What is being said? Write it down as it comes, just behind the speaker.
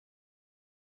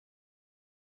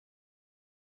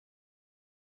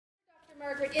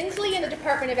Margaret Inslee in the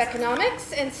Department of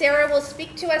Economics, and Sara will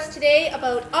speak to us today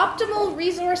about optimal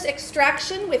resource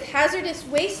extraction with hazardous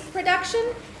waste production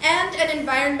and an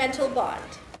environmental bond.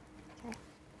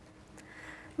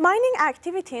 Mining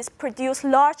activities produce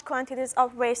large quantities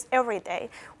of waste every day,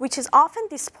 which is often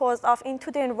disposed of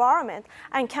into the environment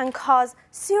and can cause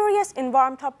serious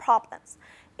environmental problems.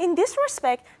 In this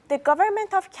respect, the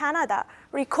Government of Canada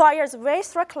requires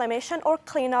waste reclamation or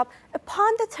cleanup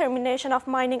upon the termination of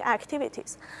mining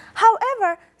activities.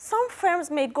 However, some firms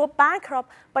may go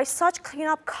bankrupt by such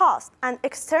cleanup costs and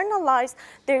externalize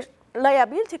their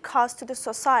liability costs to the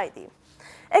society.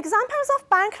 Examples of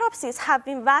bankruptcies have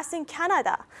been vast in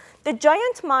Canada. The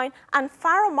Giant Mine and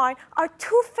Faro Mine are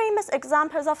two famous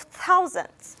examples of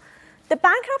thousands. The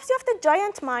bankruptcy of the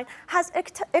Giant Mine has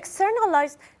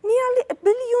externalized nearly $1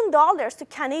 billion to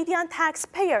Canadian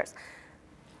taxpayers,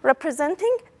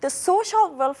 representing the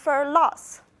social welfare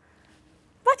loss.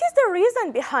 What is the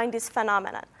reason behind this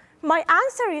phenomenon? My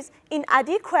answer is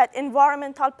inadequate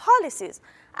environmental policies,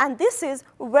 and this is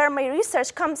where my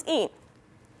research comes in.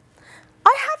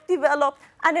 I have developed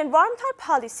an environmental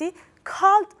policy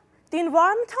called the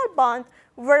environmental bond,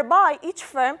 whereby each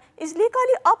firm is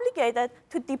legally obligated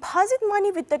to deposit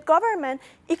money with the government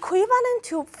equivalent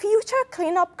to future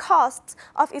cleanup costs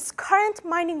of its current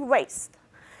mining waste.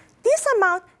 This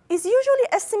amount is usually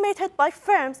estimated by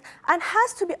firms and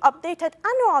has to be updated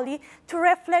annually to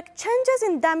reflect changes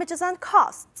in damages and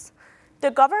costs.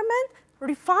 The government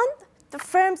refunds the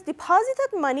firm's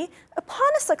deposited money upon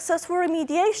a successful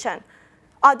remediation.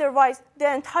 Otherwise,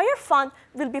 the entire fund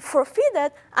will be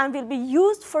forfeited and will be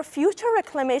used for future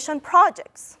reclamation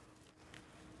projects.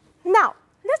 Now,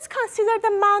 let's consider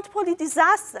the Mount Poly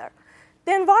disaster.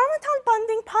 The environmental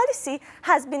bonding policy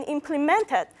has been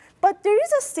implemented, but there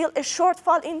is still a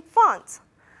shortfall in funds.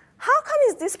 How come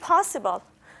is this possible?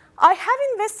 I have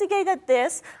investigated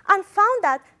this and found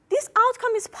that this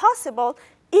outcome is possible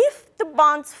if the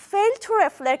bonds fail to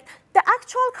reflect the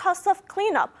actual cost of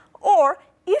cleanup, or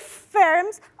if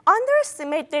firms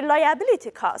underestimate their liability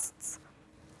costs.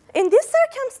 In this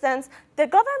circumstance, the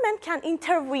government can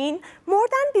intervene more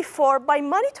than before by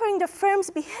monitoring the firm's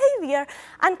behavior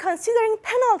and considering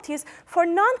penalties for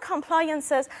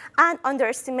non-compliances and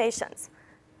underestimations.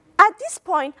 At this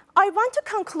point, I want to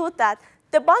conclude that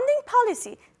the bonding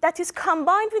policy that is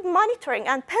combined with monitoring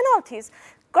and penalties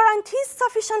guarantees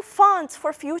sufficient funds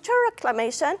for future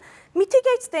reclamation,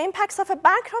 mitigates the impacts of a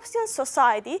bankruptcy on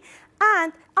society,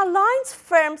 and aligns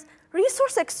firms'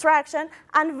 resource extraction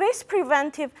and waste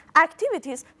preventive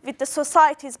activities with the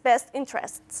society's best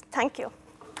interests. Thank you.